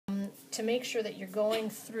to make sure that you're going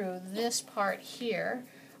through this part here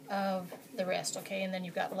of the wrist, okay, and then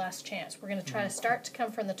you've got less chance. We're going to try to start to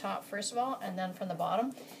come from the top first of all, and then from the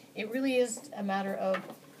bottom. It really is a matter of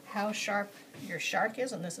how sharp your shark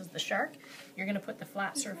is, and this is the shark. You're going to put the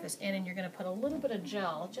flat surface in, and you're going to put a little bit of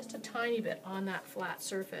gel, just a tiny bit, on that flat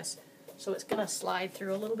surface, so it's going to slide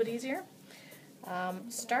through a little bit easier.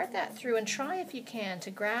 Start that through, and try if you can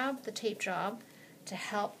to grab the tape job to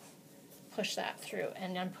help push that through.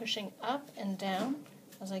 And I'm pushing up and down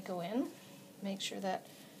as I go in. Make sure that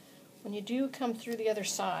when you do come through the other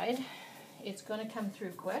side, it's going to come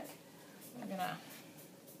through quick. I'm going to,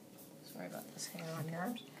 sorry about this hair on your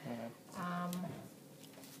arms.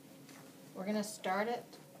 We're going to start it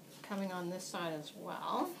coming on this side as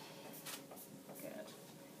well. Good.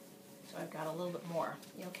 So I've got a little bit more.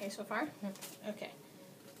 You okay so far? Okay.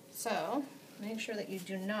 So make sure that you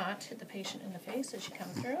do not hit the patient in the face as you come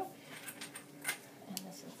through. And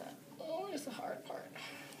this is always the hard part.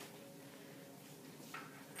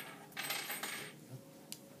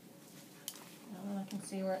 I can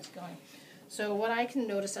see where it's going. So what I can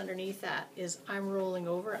notice underneath that is I'm rolling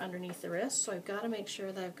over underneath the wrist, so I've got to make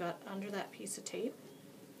sure that I've got under that piece of tape.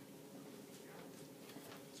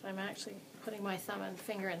 So I'm actually putting my thumb and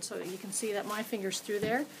finger in so you can see that my finger's through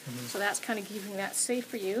there. So that's kind of keeping that safe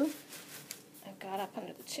for you. I've got up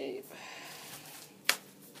under the tape.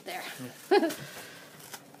 There.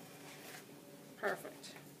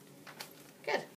 Perfect.